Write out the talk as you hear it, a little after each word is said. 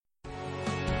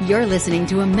You're listening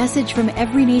to a message from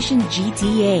Every Nation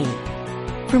GTA.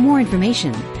 For more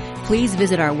information, please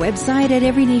visit our website at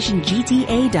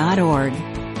everynationgta.org.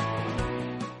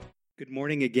 Good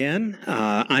morning again.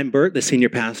 I'm Bert, the senior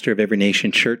pastor of Every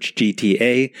Nation Church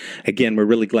GTA. Again, we're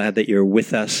really glad that you're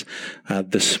with us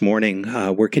this morning.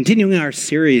 We're continuing our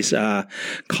series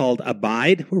called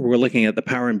Abide, where we're looking at the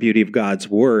power and beauty of God's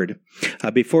Word.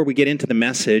 Before we get into the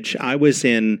message, I was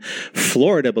in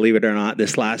Florida, believe it or not,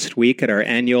 this last week at our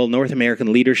annual North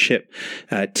American Leadership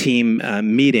Team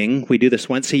meeting. We do this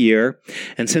once a year.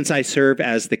 And since I serve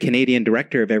as the Canadian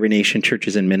Director of Every Nation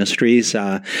Churches and Ministries,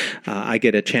 I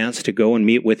get a chance to go and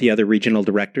meet with the other regional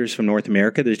directors from North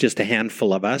America. There's just a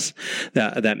handful of us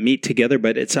that meet together,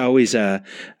 but it's always a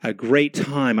great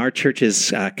time. Our church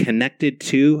is connected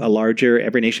to a larger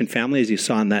Every Nation family, as you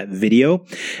saw in that video.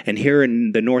 And here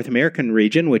in the North American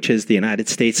region, which is the United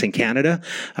States and Canada,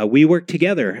 we work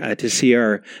together to see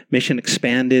our mission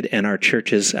expanded and our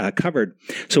churches covered.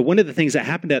 So one of the things that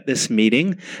happened at this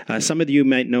meeting, some of you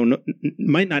might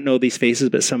not know these faces,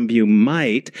 but some of you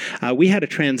might. We had a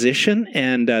transition,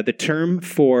 and the term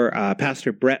for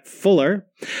Pastor Brett Fuller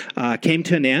came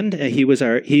to an end. He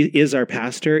is our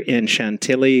pastor in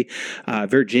Chantilly,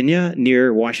 Virginia,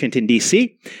 near Washington,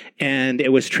 D.C., and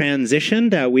it was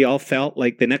transitioned. We all felt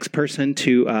like the next person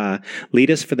to lead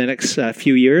us for the next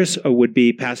few years would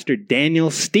be Pastor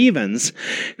Daniel Stevens,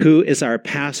 who is our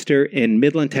pastor in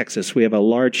Midland, Texas. We have a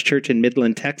large church in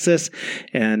Midland, Texas,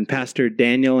 and Pastor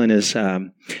Daniel and his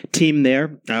team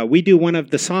there. We do one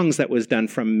of the songs that was done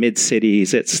from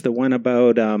Mid-Cities. It's the one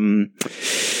about...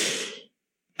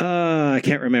 I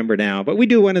can't remember now, but we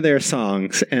do one of their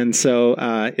songs. And so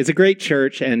it's a great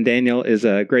church, and Daniel is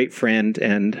a great friend,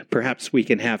 and perhaps we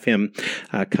can have him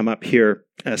come up here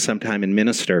sometime and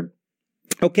minister.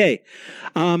 Okay.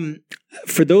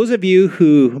 For those of you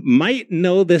who might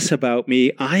know this about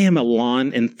me, I am a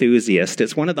lawn enthusiast.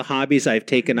 It's one of the hobbies I've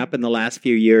taken up in the last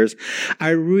few years.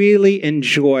 I really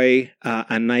enjoy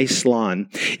a nice lawn.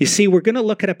 You see, we're going to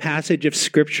look at a passage of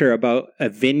Scripture about a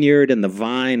vineyard and the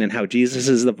vine and how Jesus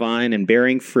is the vine and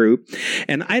bearing fruit.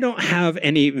 And I don't have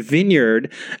any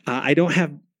vineyard. I don't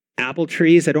have apple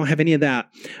trees. I don't have any of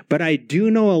that, but I do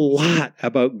know a lot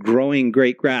about growing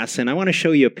great grass. And I want to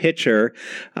show you a picture,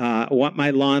 what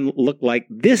my lawn looked like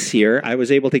this year. I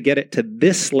was able to get it to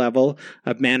this level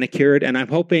of manicured, and I'm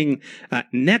hoping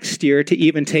next year to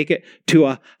even take it to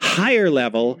a higher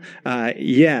level,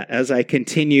 as I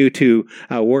continue to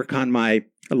work on my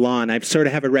lawn. I sort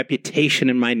of have a reputation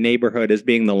in my neighborhood as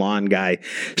being the lawn guy.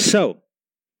 So,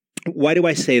 why do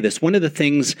I say this? One of the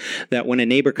things that when a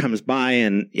neighbor comes by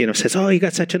and, says, "Oh, you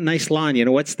got such a nice lawn,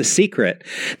 what's the secret?"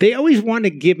 They always want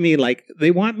to give me they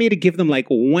want me to give them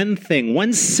one thing,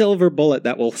 one silver bullet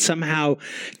that will somehow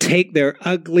take their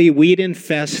ugly,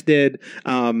 weed-infested,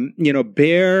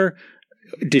 bare,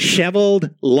 disheveled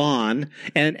lawn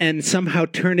and somehow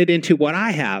turn it into what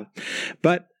I have.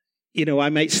 But I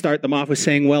might start them off with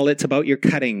saying, well, it's about your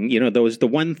cutting. The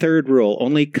 1/3 rule.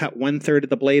 Only cut 1/3 of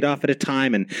the blade off at a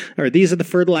time. Or these are the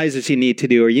fertilizers you need to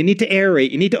do. Or you need to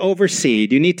aerate. You need to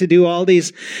overseed. You need to do all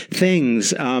these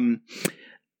things. And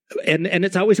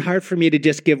it's always hard for me to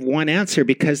just give one answer,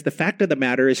 because the fact of the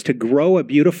matter is, to grow a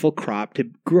beautiful crop, to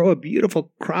grow a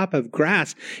beautiful crop of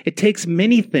grass, it takes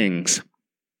many things.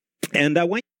 And I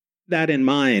want you to keep that in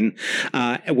mind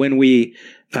when we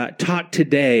talk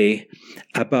today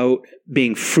about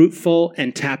being fruitful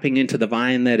and tapping into the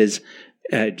vine that is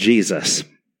Jesus.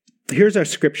 Here's our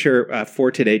scripture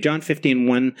for today, John 15,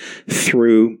 1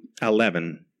 through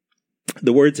 11.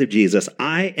 The words of Jesus: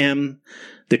 "I am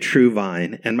the true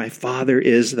vine, and my Father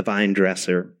is the vine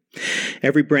dresser.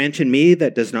 Every branch in me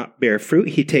that does not bear fruit,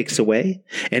 he takes away,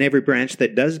 and every branch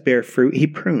that does bear fruit, he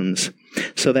prunes,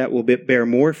 so that will bear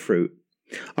more fruit.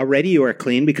 Already you are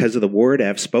clean because of the word I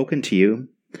have spoken to you.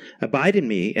 Abide in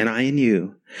me, and I in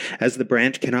you. As the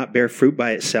branch cannot bear fruit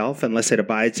by itself unless it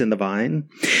abides in the vine,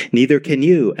 neither can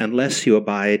you unless you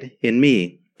abide in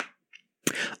me.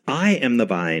 I am the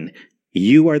vine,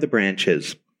 you are the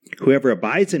branches. Whoever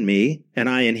abides in me, and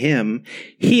I in him,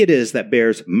 he it is that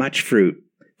bears much fruit.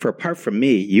 For apart from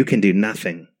me, you can do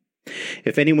nothing.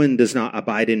 If anyone does not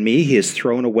abide in me, he is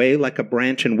thrown away like a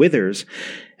branch and withers,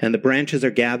 and the branches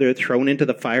are gathered, thrown into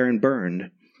the fire, and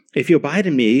burned. If you abide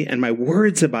in me, and my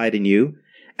words abide in you,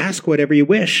 ask whatever you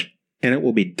wish, and it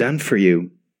will be done for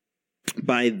you.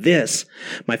 By this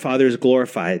my Father is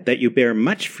glorified, that you bear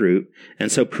much fruit, and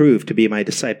so prove to be my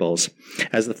disciples.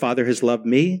 As the Father has loved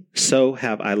me, so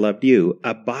have I loved you.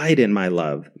 Abide in my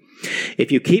love.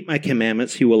 If you keep my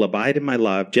commandments, you will abide in my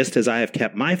love, just as I have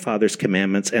kept my Father's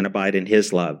commandments and abide in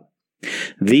his love.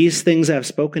 These things I have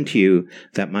spoken to you,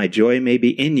 that my joy may be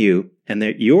in you, and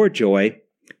that your joy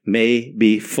may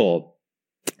be full.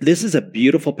 This is a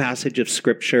beautiful passage of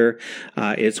Scripture.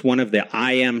 It's one of the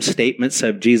I am statements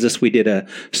of Jesus. We did a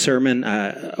sermon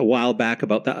a while back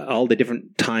about all the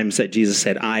different times that Jesus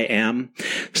said, I am.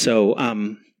 So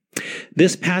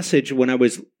this passage, when I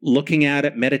was looking at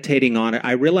it, meditating on it,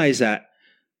 I realized that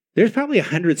there's probably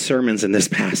 100 sermons in this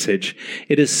passage.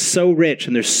 It is so rich,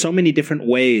 and there's so many different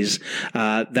ways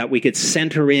that we could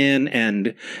center in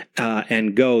and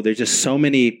go. There's just so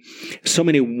many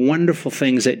wonderful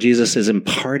things that Jesus is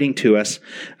imparting to us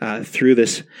through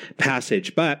this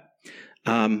passage. But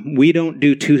we don't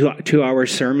do two-hour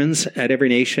sermons at Every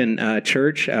Nation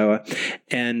Church,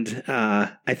 and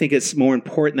I think it's more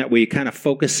important that we kind of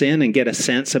focus in and get a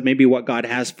sense of maybe what God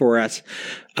has for us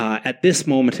at this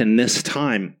moment in this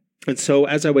time. And so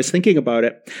as I was thinking about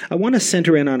it, I want to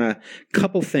center in on a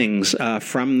couple things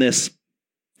from this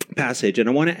passage. And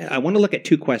I want to look at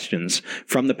two questions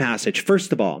from the passage.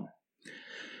 First of all,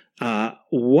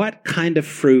 what kind of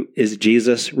fruit is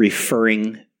Jesus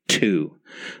referring to?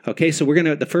 Okay, so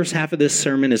the first half of this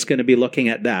sermon is going to be looking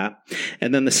at that.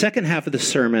 And then the second half of the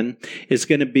sermon is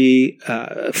going to be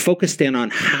focused in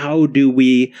on how do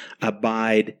we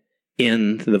abide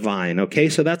in the vine. Okay,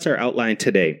 so that's our outline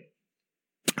today.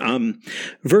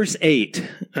 Verse 8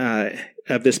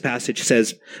 of this passage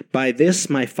says, by this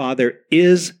my Father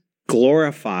is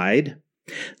glorified,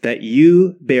 that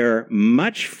you bear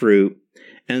much fruit,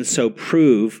 and so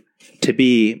prove to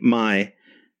be my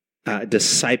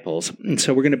disciples. And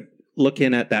so we're going to look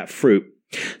in at that fruit.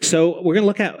 So we're going to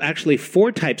look at actually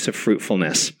 4 types of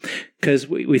fruitfulness, because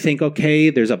we think, okay,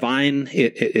 there's a vine,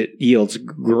 it yields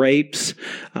grapes,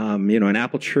 an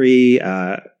apple tree,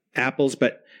 apples,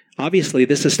 but obviously,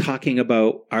 this is talking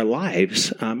about our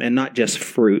lives and not just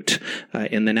fruit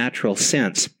in the natural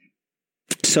sense.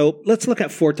 So let's look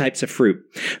at 4 types of fruit.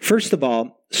 First of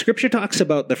all, Scripture talks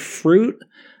about the fruit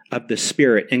of the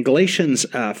Spirit. In Galatians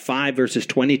 5, verses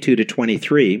 22 to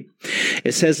 23,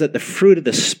 it says that the fruit of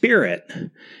the Spirit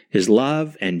is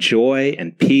love and joy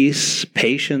and peace,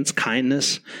 patience,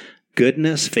 kindness,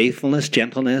 goodness, faithfulness,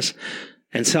 gentleness,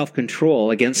 and self-control.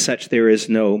 Against such there is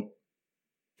no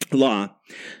law.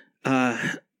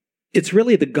 It's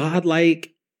really the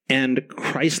godlike and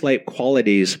Christ-like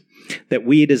qualities that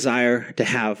we desire to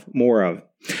have more of.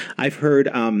 I've heard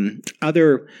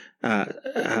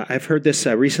I've heard this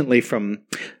recently from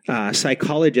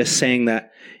psychologists saying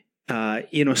that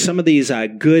some of these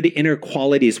good inner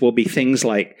qualities will be things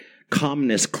like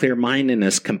calmness,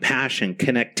 clear-mindedness, compassion,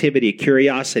 connectivity,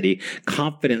 curiosity,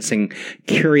 confidence, and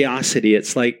curiosity.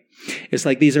 It's like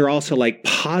these are also like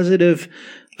positive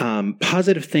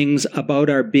things about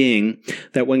our being,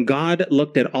 that when God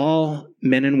looked at all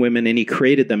men and women and he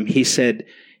created them, he said,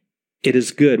 it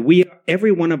is good.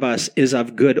 Every one of us is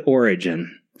of good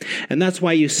origin. And that's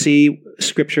why you see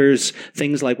scriptures,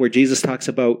 things like where Jesus talks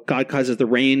about God causes the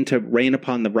rain to rain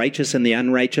upon the righteous and the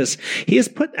unrighteous. He has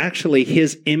put actually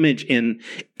his image in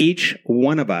each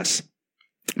one of us.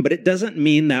 But it doesn't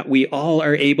mean that we all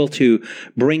are able to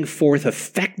bring forth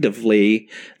effectively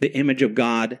the image of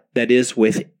God that is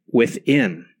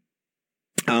within.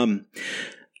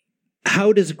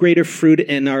 How does greater fruit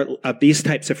of these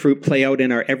types of fruit play out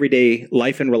in our everyday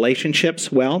life and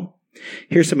relationships? Well,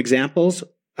 here's some examples.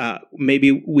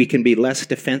 Maybe we can be less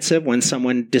defensive when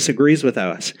someone disagrees with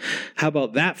us. How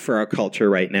about that for our culture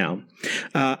right now?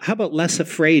 How about less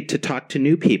afraid to talk to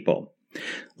new people?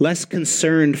 Less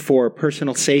concerned for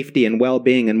personal safety and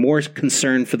well-being, and more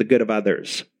concerned for the good of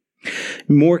others.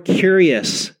 More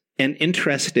curious and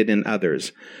interested in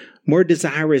others. More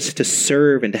desirous to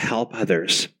serve and to help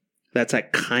others. That's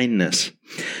that kindness.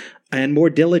 And more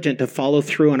diligent to follow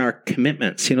through on our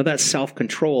commitments. That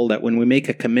self-control that when we make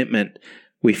a commitment,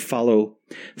 we follow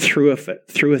through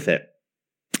with it.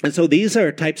 And so these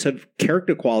are types of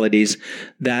character qualities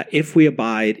that if we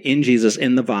abide in Jesus,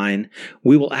 in the vine,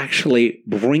 we will actually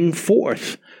bring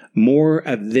forth more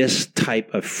of this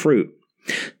type of fruit.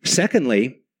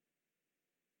 Secondly,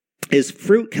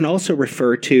 fruit can also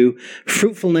refer to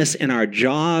fruitfulness in our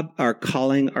job, our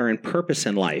calling, or in purpose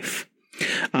in life.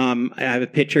 I have a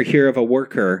picture here of a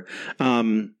worker,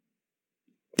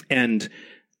 and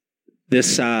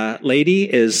this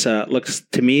lady looks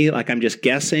to me like, I'm just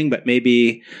guessing, but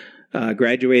maybe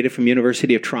graduated from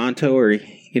University of Toronto or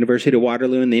University of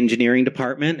Waterloo in the engineering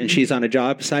department, and she's on a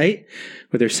job site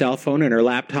with her cell phone and her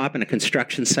laptop and a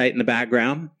construction site in the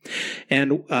background.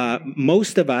 And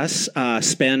most of us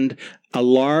spend a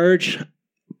large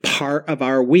part of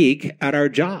our week at our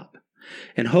job.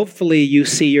 And hopefully you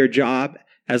see your job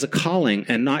as a calling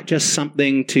and not just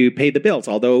something to pay the bills,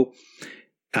 although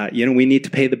we need to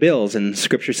pay the bills, and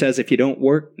Scripture says, if you don't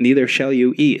work, neither shall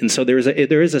you eat. And so there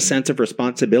is a sense of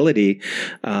responsibility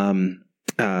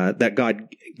that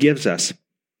God gives us.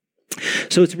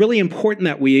 So it's really important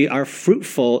that we are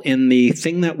fruitful in the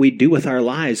thing that we do with our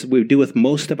lives, we do with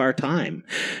most of our time.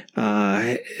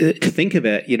 Think of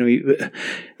it,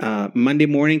 Monday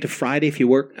morning to Friday, if you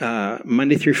work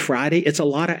Monday through Friday, it's a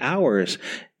lot of hours.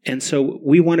 And so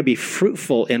we want to be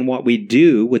fruitful in what we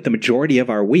do with the majority of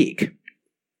our week.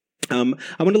 I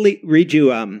want to read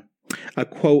you a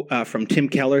quote from Tim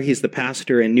Keller. He's the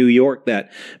pastor in New York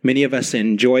that many of us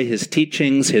enjoy his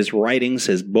teachings, his writings,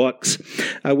 his books.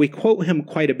 We quote him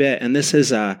quite a bit, and this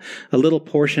is a little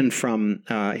portion from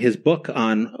his book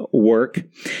on work.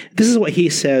 This is what he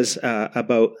says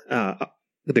about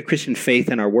the Christian faith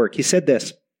and our work. He said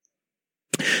this: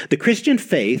 "The Christian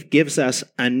faith gives us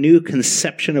a new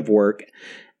conception of work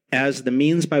as the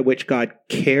means by which God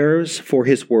cares for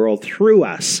his world through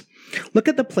us. Look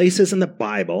at the places in the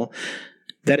Bible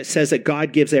that it says that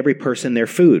God gives every person their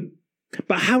food.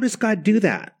 But how does God do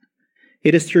that?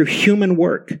 It is through human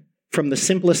work, from the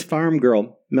simplest farm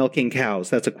girl milking cows."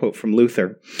 That's a quote from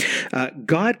Luther.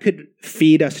 God could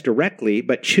feed us directly,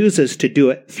 but chooses to do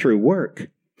it through work.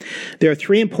 There are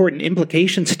three important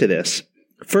implications to this.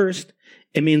 First,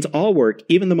 it means all work,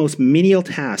 even the most menial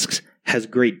tasks, has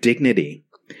great dignity.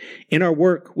 In our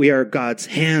work, we are God's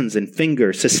hands and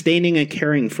fingers, sustaining and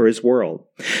caring for his world.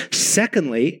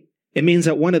 Secondly, it means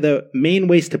that one of the main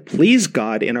ways to please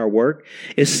God in our work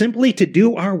is simply to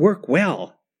do our work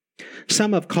well.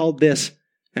 Some have called this,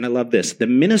 and I love this, the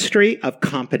ministry of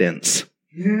competence.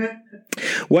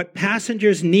 What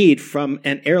passengers need from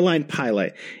an airline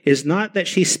pilot is not that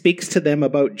she speaks to them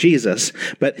about Jesus,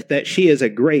 but that she is a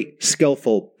great,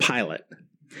 skillful pilot.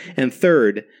 And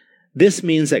third, this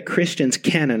means that Christians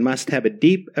can and must have a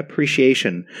deep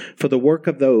appreciation for the work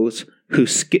of those who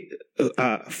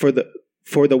for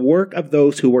the work of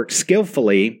those who work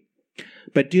skillfully,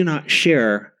 but do not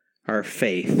share our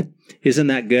faith. Isn't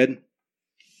that good?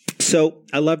 So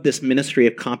I love this ministry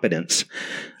of competence.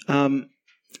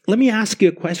 Let me ask you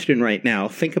a question right now.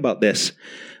 Think about this.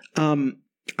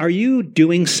 Are you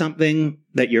doing something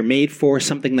that you're made for,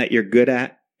 something that you're good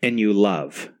at, and you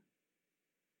love?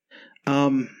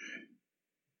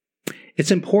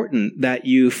 It's important that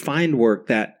you find work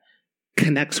that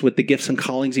connects with the gifts and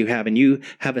callings you have, and you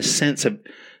have a sense of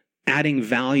adding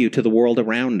value to the world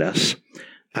around us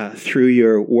through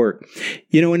your work.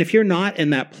 And if you're not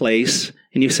in that place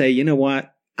and you say, you know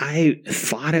what, I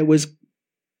thought I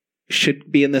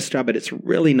should be in this job, but it's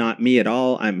really not me at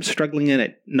all. I'm struggling in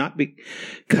it, not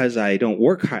because I don't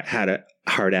work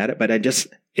hard at it, but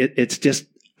it's just,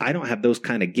 I don't have those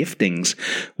kind of giftings.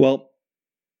 Well,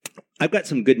 I've got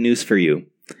some good news for you.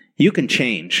 You can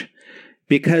change,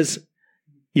 because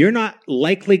you're not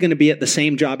likely going to be at the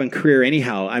same job and career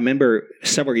anyhow. I remember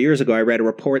several years ago, I read a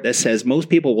report that says most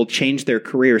people will change their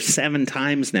career 7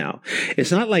 times now.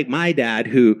 It's not like my dad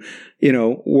who,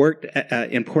 worked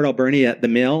in Port Alberni at the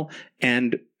mill,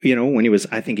 and when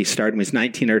he started when he was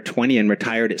 19 or 20 and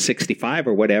retired at 65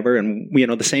 or whatever, and,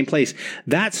 the same place.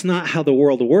 That's not how the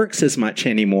world works as much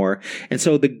anymore. And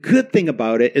so the good thing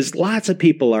about it is lots of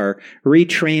people are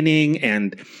retraining,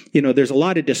 and, there's a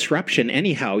lot of disruption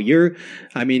anyhow. Your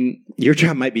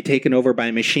job might be taken over by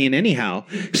a machine anyhow.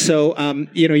 So,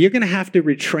 you're going to have to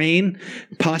retrain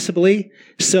possibly.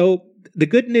 So the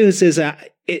good news is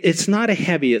it's not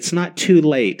it's not too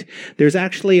late. There's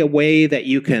actually a way that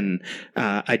you can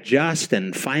adjust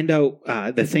and find out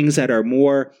the things that are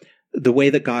more the way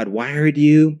that God wired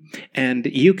you, and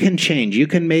you can change. You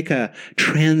can make a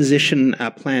transition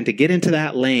plan to get into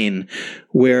that lane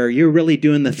where you're really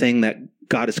doing the thing that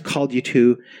God has called you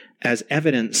to, as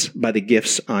evidenced by the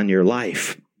gifts on your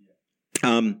life.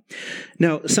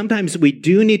 Now, sometimes we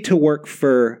do need to work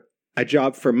for a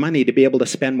job for money to be able to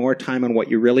spend more time on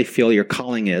what you really feel your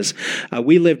calling is.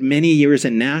 We lived many years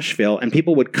in Nashville, and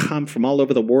people would come from all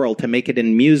over the world to make it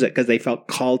in music because they felt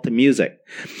called to music.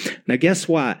 Now, guess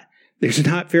what? There's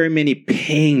not very many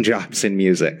paying jobs in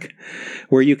music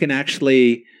where you can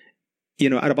actually,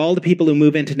 out of all the people who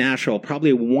move into Nashville,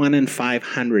 probably 1 in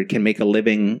 500 can make a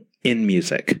living in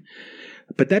music.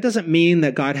 But that doesn't mean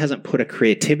that God hasn't put a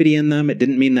creativity in them. It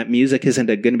didn't mean that music isn't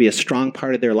going to be a strong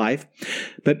part of their life.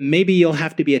 But maybe you'll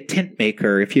have to be a tent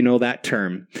maker, if you know that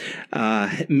term,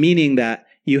 meaning that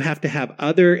you have to have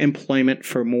other employment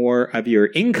for more of your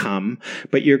income,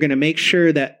 but you're going to make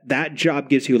sure that that job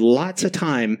gives you lots of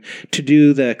time to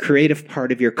do the creative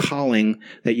part of your calling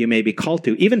that you may be called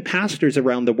to. Even pastors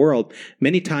around the world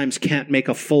many times can't make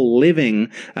a full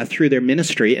living through their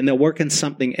ministry, and they'll work in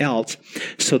something else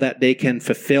so that they can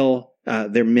fulfill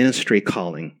their ministry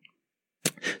calling.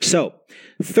 So,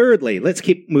 thirdly, let's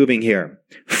keep moving here.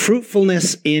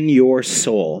 Fruitfulness in your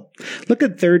soul. Look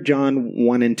at 3 John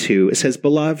 1 and 2. It says,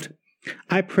 "Beloved,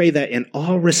 I pray that in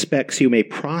all respects you may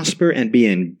prosper and be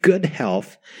in good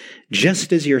health,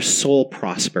 just as your soul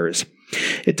prospers."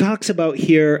 It talks about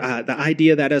here the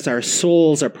idea that as our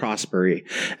souls are prospering,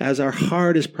 as our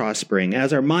heart is prospering,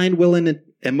 as our mind, will, and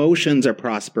emotions are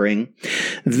prospering,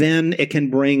 then it can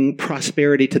bring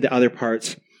prosperity to the other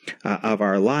parts of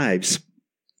our lives.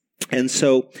 And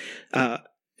so,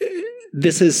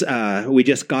 this is, we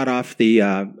just got off the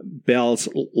Bell's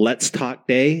Let's Talk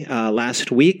Day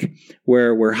last week,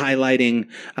 where we're highlighting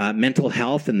mental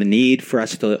health and the need for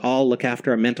us to all look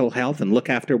after our mental health and look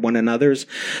after one another's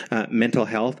mental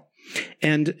health.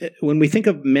 And when we think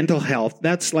of mental health,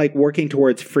 that's like working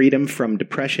towards freedom from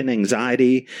depression,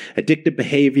 anxiety, addictive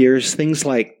behaviors, things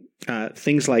like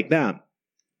that.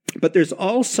 But there's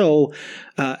also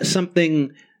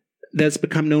something that's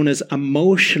become known as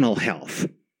emotional health.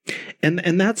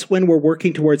 And that's when we're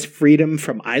working towards freedom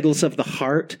from idols of the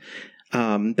heart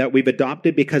that we've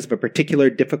adopted because of a particular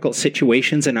difficult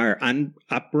situations in our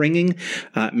upbringing.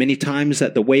 Many times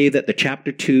that the way that the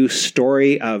chapter 2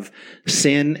 story of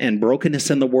sin and brokenness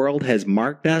in the world has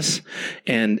marked us,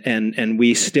 and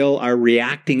we still are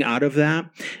reacting out of that.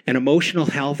 And emotional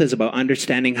health is about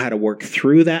understanding how to work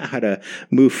through that, how to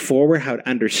move forward, how to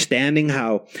understanding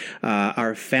how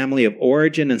our family of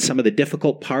origin and some of the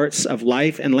difficult parts of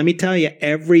life. And let me tell you,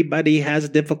 everybody has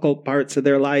difficult parts of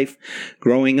their life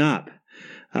growing up.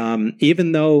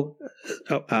 Even though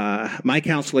my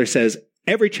counselor says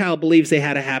every child believes they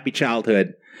had a happy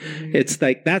childhood, it's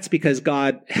like that's because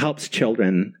God helps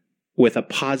children with a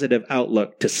positive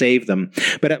outlook to save them.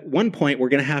 But at one point, we're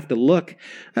going to have to look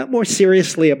more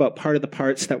seriously about part of the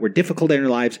parts that were difficult in our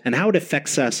lives and how it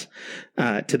affects us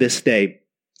to this day.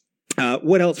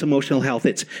 What else? Emotional health.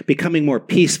 It's becoming more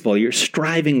peaceful. You're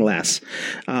striving less.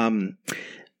 How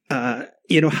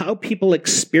people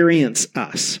experience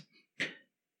us.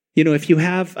 If you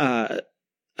have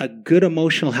a good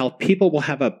emotional health, people will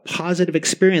have a positive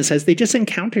experience as they just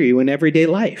encounter you in everyday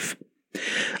life.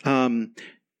 And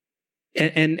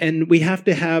we have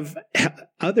to have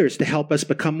others to help us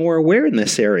become more aware in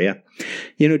this area.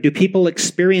 Do people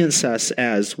experience us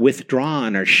as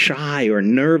withdrawn or shy or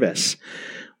nervous?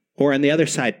 Or on the other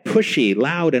side, pushy,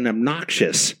 loud, and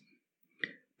obnoxious,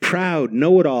 proud,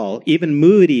 know-it-all, even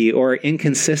moody or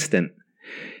inconsistent?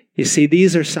 You see,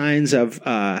 these are signs of,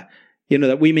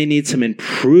 that we may need some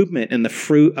improvement in the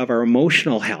fruit of our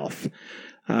emotional health.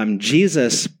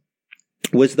 Jesus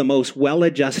was the most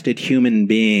well-adjusted human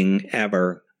being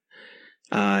ever.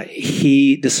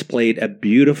 He displayed a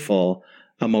beautiful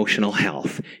emotional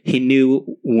health. He knew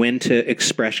when to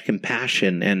express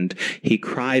compassion, and he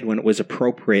cried when it was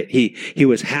appropriate. He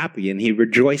was happy and he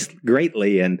rejoiced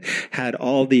greatly and had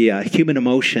all the human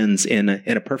emotions in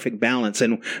a perfect balance.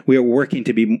 And we are working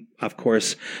to be, of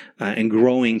course, and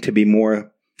growing to be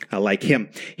more like him.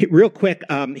 Real quick,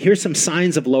 here's some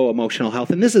signs of low emotional health.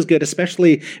 And this is good,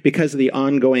 especially because of the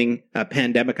ongoing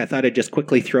pandemic. I thought I'd just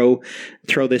quickly throw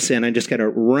this in. I'm just going to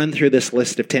run through this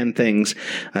list of 10 things.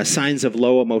 Signs of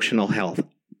low emotional health.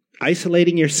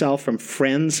 Isolating yourself from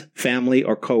friends, family,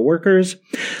 or coworkers.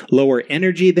 Lower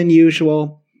energy than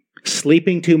usual.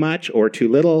 Sleeping too much or too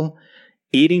little.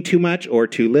 Eating too much or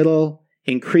too little.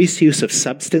 Increased use of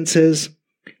substances.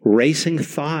 Racing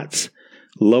thoughts.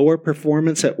 Lower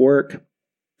performance at work,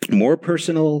 more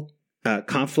personal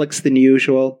conflicts than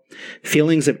usual,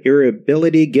 feelings of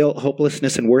irritability, guilt,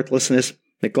 hopelessness, and worthlessness,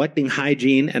 neglecting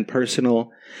hygiene and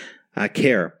personal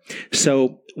care.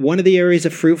 So one of the areas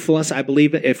of fruitfulness, I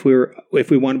believe, if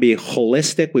we want to be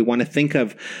holistic, we want to think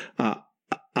of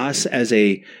us as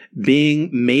a being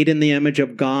made in the image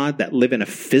of God that live in a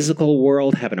physical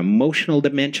world, have an emotional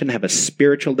dimension, have a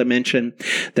spiritual dimension,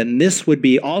 then this would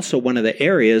be also one of the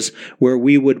areas where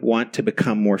we would want to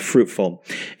become more fruitful.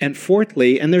 And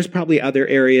fourthly, and there's probably other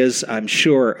areas, I'm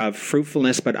sure, of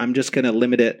fruitfulness, but I'm just going to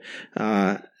limit it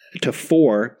to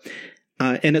 4.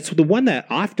 And it's the one that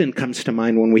often comes to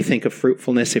mind when we think of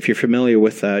fruitfulness, if you're familiar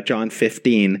with John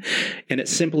 15. And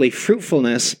it's simply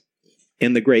fruitfulness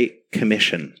in the Great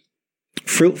Commission.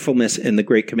 Fruitfulness in the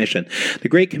Great Commission. The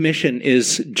Great Commission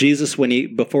is Jesus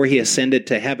before he ascended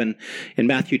to heaven in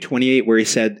Matthew 28, where he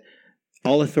said,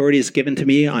 All authority is given to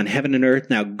me on heaven and earth.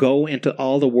 Now go into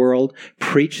all the world,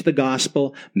 preach the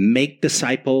gospel, make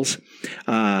disciples.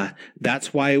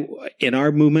 That's why in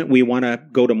our movement, we want to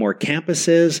go to more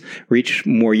campuses, reach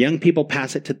more young people,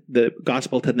 pass it to the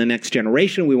gospel to the next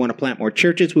generation. We want to plant more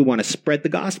churches. We want to spread the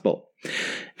gospel.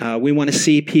 We want to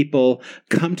see people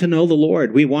come to know the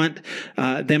Lord. We want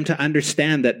them to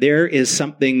understand that there is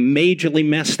something majorly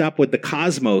messed up with the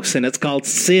cosmos, and it's called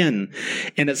sin,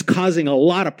 and it's causing a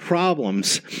lot of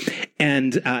problems,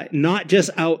 and not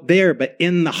just out there, but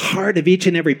in the heart of each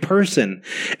and every person.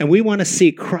 And we want to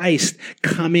see Christ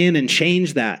come in and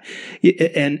change that,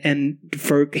 and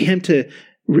for him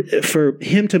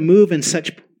to move in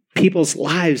such people's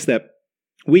lives that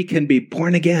we can be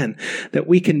born again, that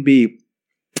we can be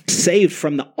saved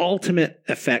from the ultimate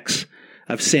effects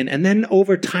of sin. And then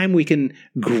over time, we can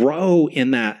grow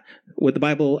in that, what the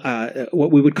Bible,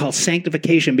 what we would call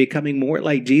sanctification, becoming more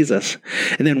like Jesus.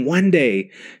 And then one day,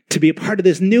 to be a part of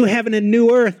this new heaven and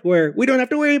new earth where we don't have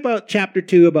to worry about chapter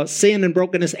 2, about sin and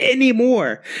brokenness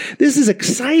anymore. This is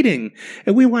exciting.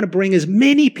 And we want to bring as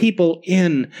many people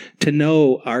in to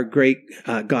know our great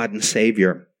God and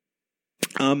Savior.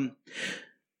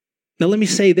 Now, let me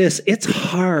say this. It's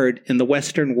hard in the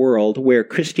Western world where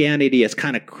Christianity has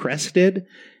kind of crested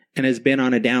and has been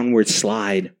on a downward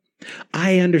slide.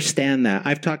 I understand that.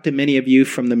 I've talked to many of you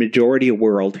from the majority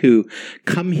world who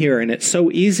come here, and it's so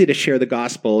easy to share the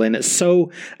gospel, and it's so,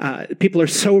 people are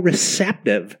so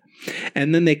receptive.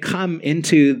 And then they come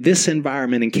into this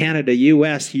environment in Canada,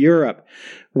 US, Europe,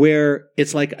 where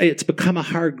it's like it's become a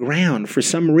hard ground. For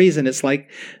some reason, it's like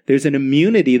there's an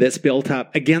immunity that's built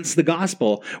up against the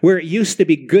gospel, where it used to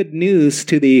be good news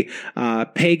to the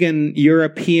pagan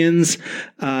Europeans.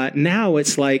 Now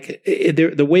it's like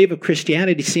the wave of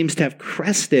Christianity seems to have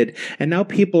crested, and now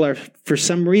people are, for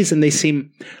some reason, they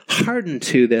seem hardened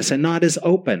to this and not as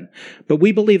open. But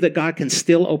we believe that God can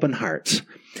still open hearts.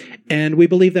 And we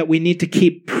believe that we need to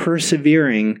keep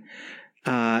persevering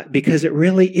because it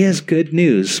really is good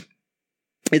news.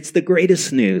 It's the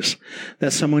greatest news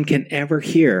that someone can ever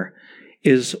hear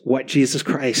is what Jesus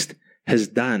Christ has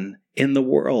done in the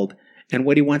world and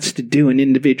what he wants to do in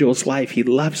individuals' life. He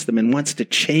loves them and wants to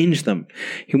change them.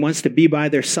 He wants to be by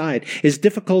their side. As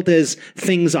difficult as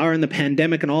things are in the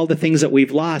pandemic and all the things that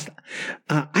we've lost,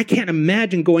 I can't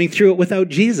imagine going through it without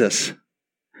Jesus.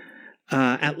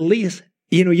 At least,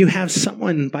 you have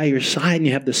someone by your side, and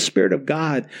you have the Spirit of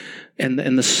God and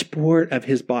the support of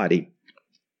his body.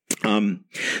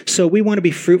 So we want to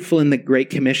be fruitful in the Great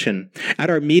Commission. At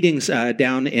our meetings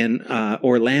down in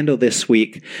Orlando this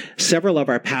week, several of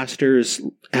our pastors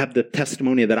have the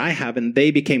testimony that I have, and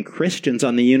they became Christians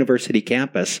on the university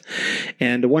campus.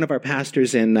 And one of our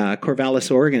pastors in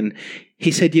Corvallis, Oregon,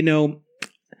 he said, the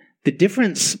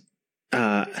difference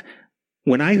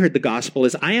when I heard the gospel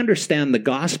is I understand the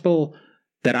gospel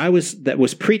that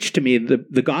was preached to me,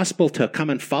 the gospel to come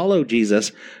and follow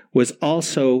Jesus was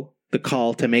also the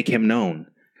call to make him known.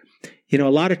 A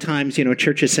lot of times,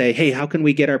 churches say, hey, how can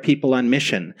we get our people on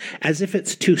mission? As if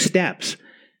it's 2 steps.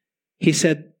 He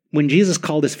said, when Jesus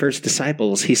called his first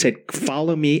disciples, he said,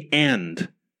 follow me and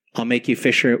I'll make you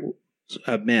fishers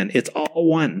of men. It's all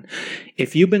one.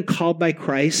 If you've been called by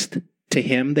Christ to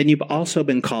him, then you've also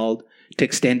been called to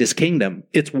extend his kingdom.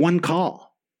 It's one call.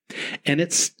 And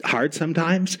it's hard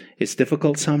sometimes. It's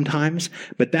difficult sometimes.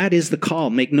 But that is the call.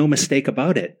 Make no mistake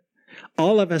about it.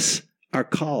 All of us are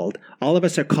called. All of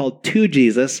us are called to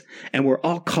Jesus. And we're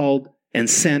all called and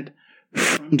sent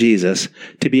from Jesus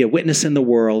to be a witness in the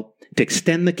world, to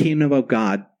extend the kingdom of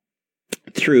God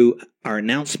through our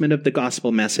announcement of the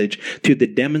gospel message, through the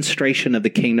demonstration of the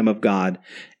kingdom of God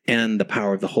and the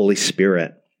power of the Holy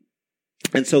Spirit.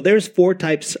 And so there's 4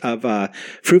 types of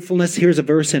fruitfulness. Here's a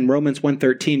verse in Romans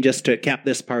 1:13, just to cap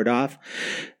this part off.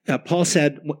 Paul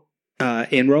said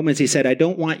in Romans, he said, I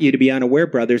don't want you to be unaware,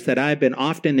 brothers, that I have been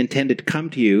often intended to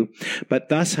come to you, but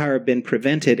thus have been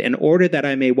prevented, in order that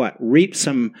I may what? Reap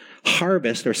some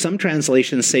harvest, or some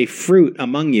translations say fruit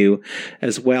among you,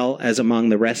 as well as among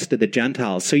the rest of the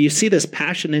Gentiles. So you see this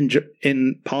passion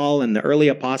in Paul and the early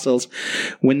apostles.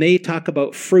 When they talk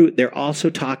about fruit, they're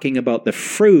also talking about the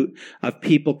fruit of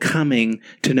people coming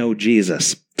to know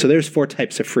Jesus. So there's 4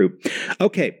 types of fruit.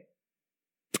 Okay,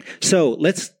 so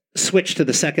let's switch to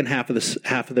the second half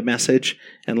of the message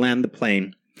and land the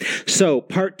plane. So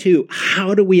part 2,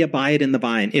 how do we abide in the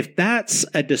vine? If that's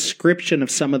a description of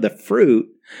some of the fruit,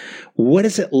 what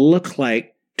does it look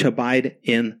like to abide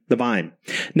in the vine?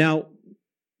 Now,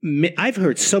 I've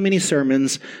heard so many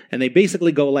sermons, and they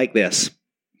basically go like this.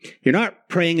 You're not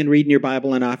praying and reading your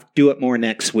Bible enough, do it more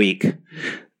next week.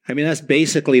 I mean, that's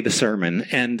basically the sermon.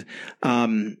 And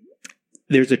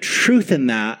there's a truth in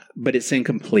that, but it's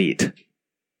incomplete.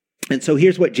 And so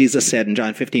here's what Jesus said in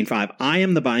John 15:5. I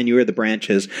am the vine, you are the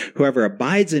branches. Whoever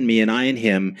abides in me and I in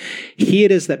him, he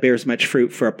it is that bears much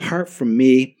fruit. For apart from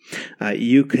me,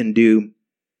 you can do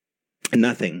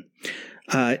nothing.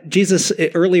 Jesus,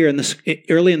 early in this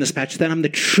passage, said, I'm the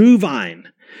true vine.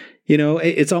 You know,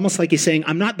 it's almost like he's saying,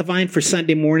 I'm not the vine for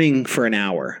Sunday morning for an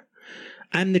hour.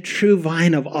 I'm the true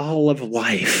vine of all of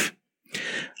life.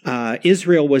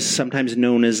 Israel was sometimes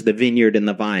known as the vineyard and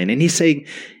the vine. And he's saying,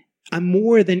 I'm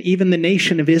more than even the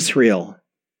nation of Israel.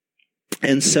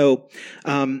 And so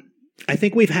I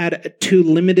think we've had too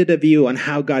limited a view on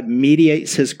how God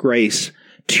mediates his grace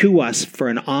to us for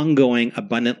an ongoing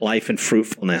abundant life and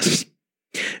fruitfulness.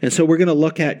 And so we're going to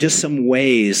look at just some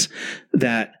ways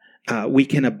that we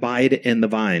can abide in the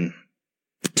vine.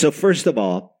 So first of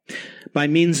all, by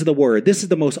means of the word. This is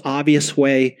the most obvious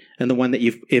way, and the one that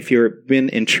if you've been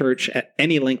in church at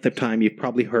any length of time, you've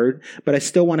probably heard, but I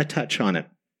still want to touch on it.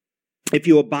 If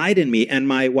you abide in me and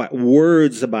my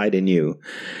words abide in you,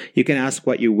 you can ask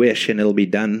what you wish and it'll be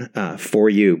done for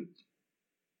you.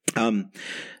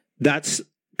 That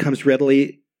comes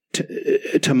readily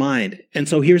to mind. And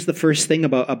so here's the first thing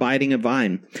about abiding in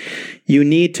vine. You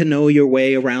need to know your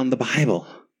way around the Bible.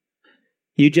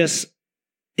 You just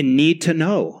need to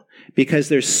know, because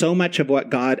there's so much of what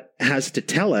God has to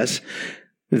tell us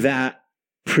that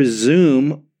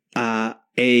presume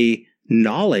a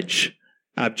knowledge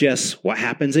of just what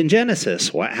happens in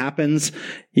Genesis, what happens,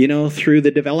 through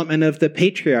the development of the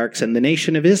patriarchs and the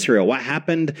nation of Israel, what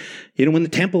happened, when the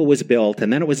temple was built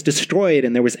and then it was destroyed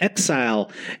and there was exile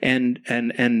and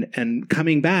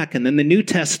coming back, and then the New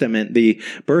Testament, the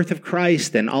birth of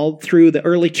Christ, and all through the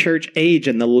early church age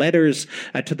and the letters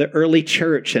to the early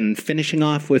church, and finishing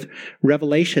off with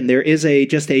Revelation. There is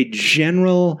just a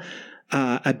general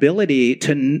ability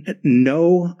to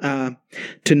know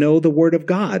the Word of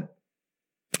God.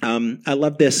 I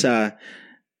love this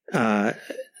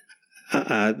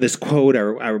this quote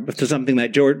or something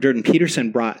that Jordan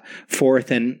Peterson brought forth,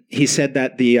 and he said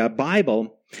that the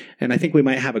Bible, and I think we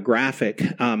might have a graphic,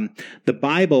 the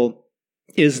Bible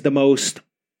is the most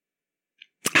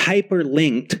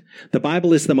hyperlinked. The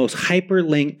Bible is the most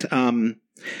hyperlinked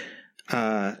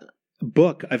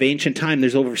book of ancient time.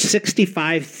 There's over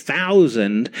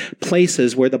 65,000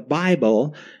 places where the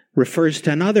Bible refers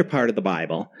to another part of the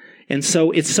Bible. And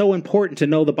so it's so important to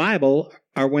know the Bible,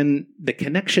 or when the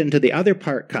connection to the other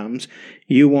part comes,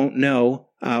 you won't know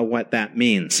what that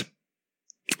means.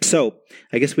 So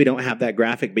I guess we don't have that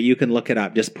graphic, but you can look it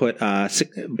up. Just put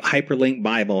hyperlink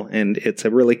Bible, and it's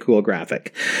a really cool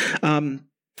graphic.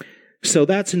 So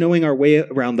that's knowing our way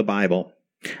around the Bible.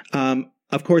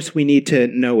 Of course, we need to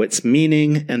know its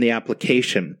meaning and the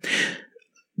application.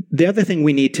 The other thing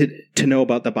we need to know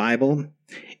about the Bible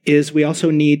is we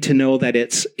also need to know that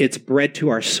it's bread to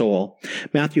our soul.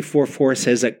 Matthew 4:4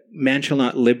 says that man shall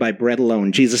not live by bread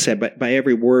alone. Jesus said, but by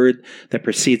every word that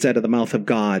proceeds out of the mouth of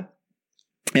God.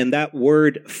 And that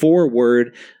word,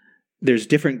 there's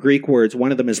different Greek words.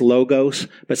 One of them is logos,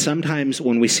 but sometimes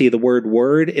when we see the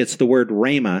word, it's the word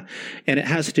rhema, and it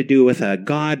has to do with a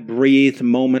God-breathed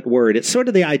moment word. It's sort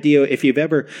of the idea, if you've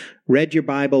ever read your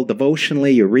Bible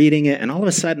devotionally, you're reading it, and all of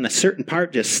a sudden a certain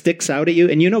part just sticks out at you,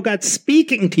 and God's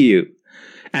speaking to you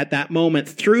at that moment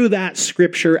through that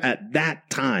scripture at that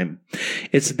time.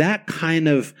 It's that kind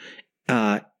of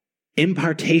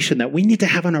impartation that we need to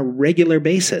have on a regular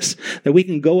basis, that we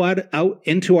can go out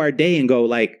into our day and go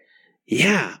like,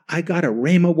 yeah, I got a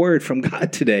rhema word from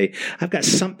God today. I've got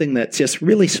something that just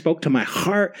really spoke to my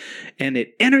heart, and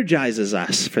it energizes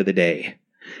us for the day.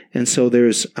 And so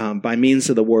there's, by means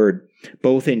of the word,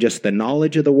 both in just the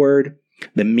knowledge of the word,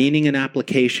 the meaning and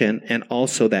application, and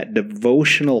also that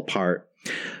devotional part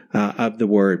of the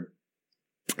word.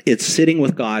 It's sitting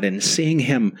with God and seeing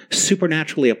him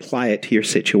supernaturally apply it to your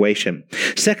situation.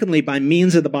 Secondly, by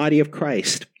means of the body of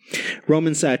Christ.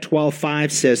 Romans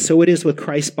 12:5 says, so it is with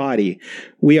Christ's body.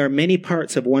 We are many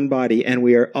parts of one body, and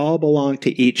we are all belong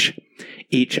to each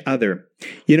other.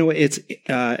 It's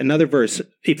another verse,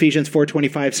 Ephesians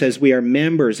 4:25 says, we are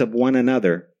members of one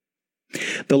another.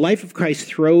 The life of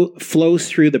Christ flows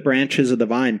through the branches of the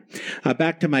vine.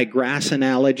 Back to my grass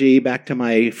analogy, back to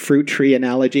my fruit tree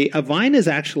analogy, a vine is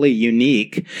actually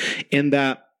unique in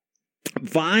that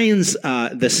vines,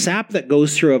 the sap that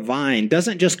goes through a vine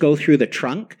doesn't just go through the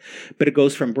trunk, but it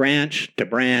goes from branch to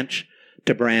branch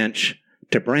to branch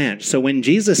to branch. So when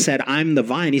Jesus said, I'm the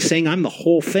vine, he's saying I'm the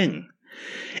whole thing.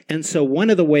 And so one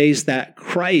of the ways that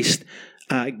Christ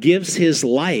gives his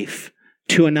life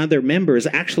to another member is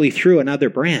actually through another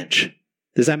branch.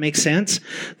 Does that make sense?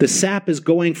 The sap is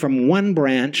going from one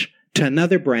branch to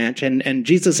another branch. And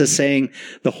Jesus is saying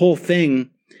the whole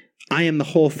thing, I am the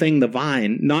whole thing, the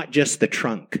vine, not just the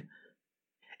trunk.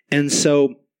 And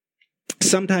so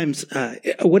sometimes,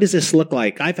 what does this look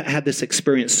like? I've had this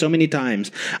experience so many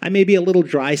times. I may be a little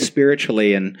dry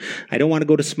spiritually, and I don't want to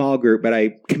go to small group, but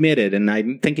I committed, and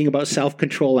I'm thinking about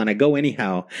self-control, and I go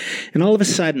anyhow. And all of a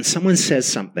sudden, someone says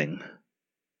something,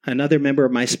 another member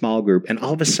of my small group, and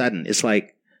all of a sudden, it's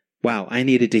like, wow, I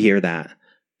needed to hear that.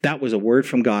 That was a word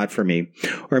from God for me.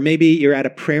 Or maybe you're at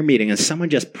a prayer meeting, and someone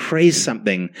just prays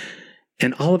something,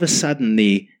 and all of a sudden,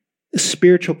 the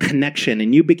spiritual connection,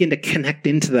 and you begin to connect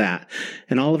into that,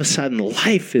 and all of a sudden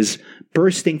life is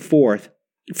bursting forth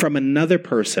from another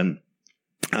person.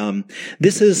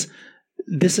 This is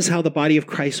how the body of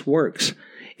Christ works.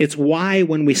 It's why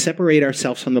when we separate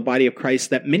ourselves from the body of Christ,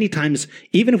 that many times,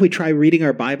 even if we try reading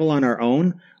our Bible on our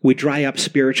own, we dry up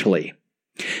spiritually,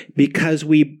 because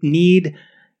we need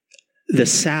the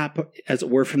sap, as it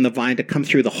were, from the vine to come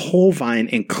through the whole vine,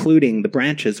 including the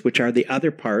branches, which are the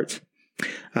other parts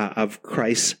of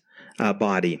Christ's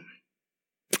body.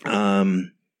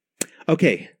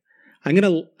 Okay, I'm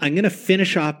gonna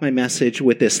finish off my message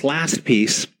with this last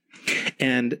piece,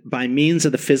 and by means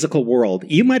of the physical world.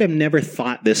 You might have never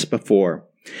thought this before,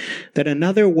 that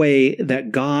another way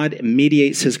that God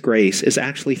mediates His grace is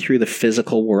actually through the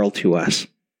physical world to us.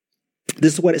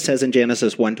 This is what it says in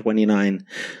Genesis 1:29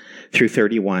 through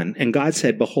 31. And God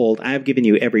said, "Behold, I have given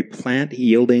you every plant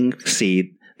yielding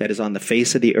seed that is on the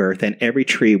face of the earth, and every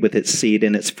tree with its seed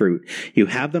and its fruit. You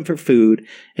have them for food,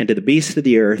 and to the beasts of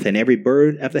the earth, and every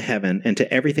bird of the heaven, and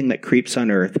to everything that creeps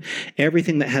on earth,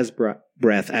 everything that has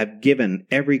breath, I've given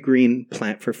every green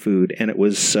plant for food." And it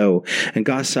was so. And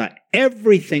God saw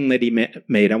everything that He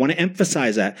made. I want to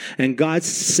emphasize that. And God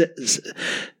saw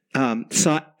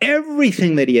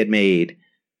everything that He had made,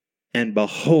 and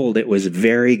behold, it was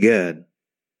very good.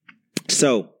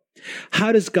 So,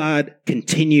 how does God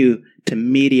continue to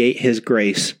mediate His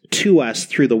grace to us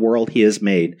through the world He has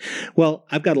made? Well,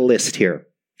 I've got a list here.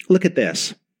 Look at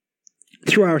this.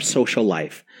 Through our social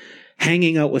life,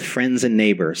 hanging out with friends and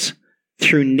neighbors,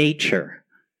 through nature,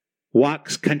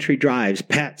 walks, country drives,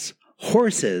 pets,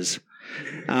 horses,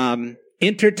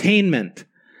 entertainment.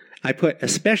 I put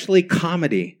especially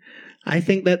comedy. I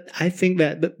think that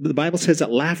the Bible says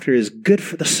that laughter is good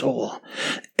for the soul.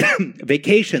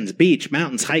 Vacations, beach,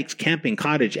 mountains, hikes, camping,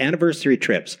 cottage, anniversary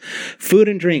trips, food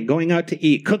and drink, going out to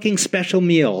eat, cooking special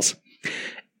meals,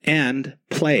 and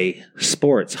play,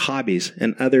 sports, hobbies,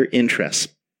 and other interests.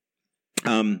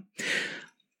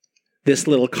 This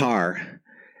little car.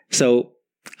 So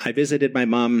I visited my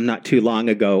mom not too long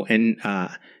ago, and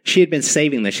she had been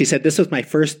saving this. She said, "This was my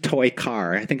first toy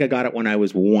car. I think I got it when I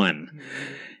was 1.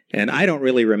 And I don't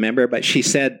really remember, but she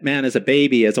said, "Man, as a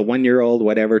baby, as a 1-year-old,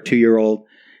 whatever, 2-year-old,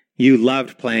 you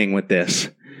loved playing with this."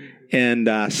 And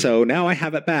so now I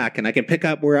have it back, and I can pick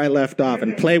up where I left off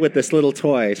and play with this little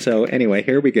toy. So anyway,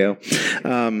 here we go.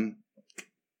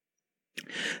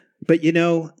 But you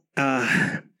know,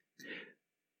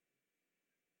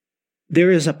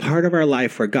 there is a part of our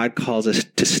life where God calls us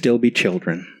to still be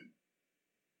children.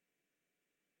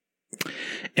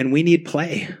 And we need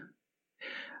play.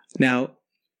 Now,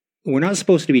 we're not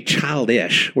supposed to be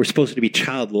childish. We're supposed to be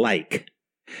childlike.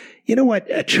 You know what?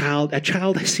 A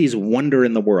child sees wonder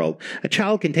in the world. A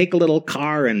child can take a little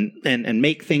car and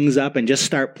make things up and just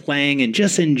start playing and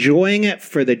just enjoying it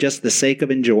for just the sake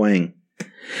of enjoying.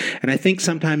 And I think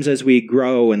sometimes as we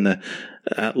grow and the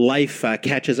life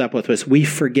catches up with us, we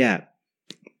forget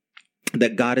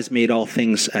that God has made all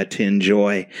things to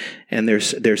enjoy. And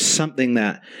there's something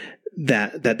that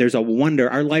there's a wonder.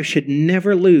 Our life should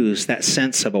never lose that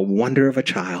sense of a wonder of a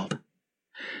child.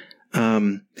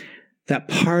 That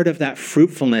part of that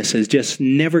fruitfulness is just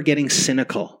never getting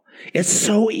cynical. It's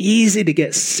so easy to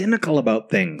get cynical about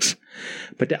things,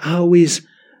 but to always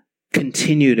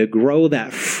continue to grow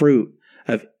that fruit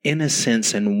of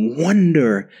innocence and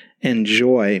wonder and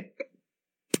joy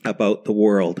about the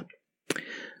world.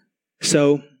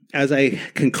 So, as I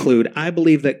conclude, I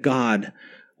believe that God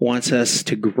wants us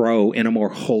to grow in a more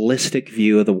holistic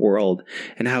view of the world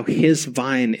and how His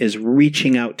vine is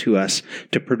reaching out to us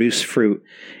to produce fruit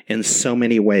in so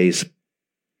many ways.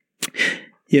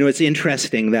 You know, it's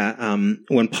interesting that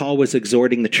when Paul was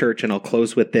exhorting the church, and I'll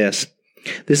close with this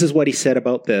is what he said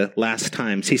about the last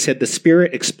times. He said, "The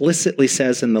Spirit explicitly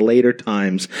says in the later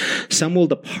times, some will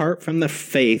depart from the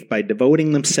faith by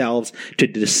devoting themselves to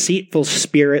deceitful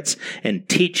spirits and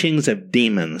teachings of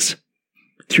demons,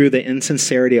 through the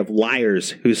insincerity of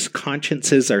liars whose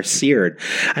consciences are seared."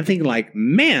 I'm thinking like,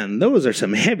 man, those are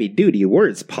some heavy-duty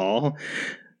words, Paul.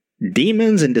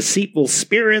 Demons and deceitful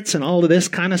spirits and all of this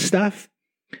kind of stuff.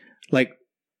 Like,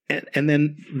 and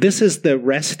then this is the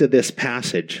rest of this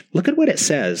passage. Look at what it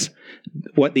says,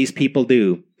 what these people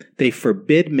do. They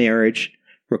forbid marriage,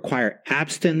 require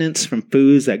abstinence from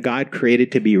foods that God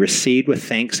created to be received with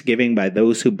thanksgiving by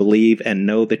those who believe and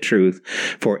know the truth.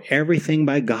 For everything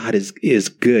by God is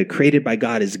good, created by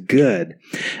God is good,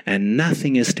 and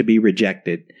nothing is to be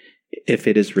rejected if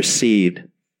it is received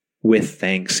with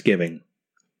thanksgiving.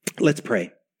 Let's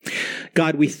pray.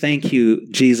 God, we thank you,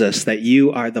 Jesus, that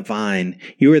you are the vine.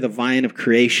 You are the vine of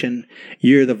creation.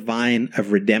 You're the vine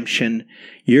of redemption.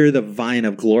 You're the vine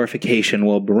of glorification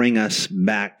will bring us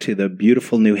back to the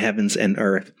beautiful new heavens and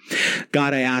earth.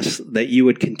 God, I ask that you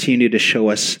would continue to show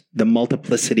us the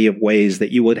multiplicity of ways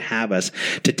that you would have us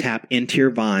to tap into your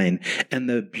vine and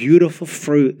the beautiful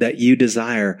fruit that you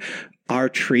desire our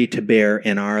tree to bear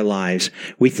in our lives.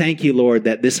 We thank you, Lord,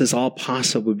 that this is all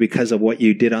possible because of what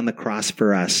you did on the cross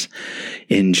for us.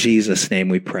 In Jesus' name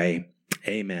we pray.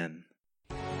 Amen.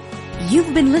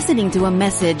 You've been listening to a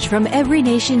message from Every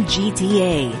Nation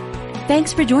GTA.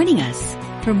 Thanks for joining us.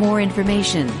 For more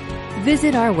information,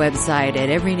 visit our website at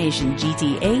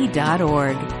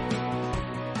everynationgta.org.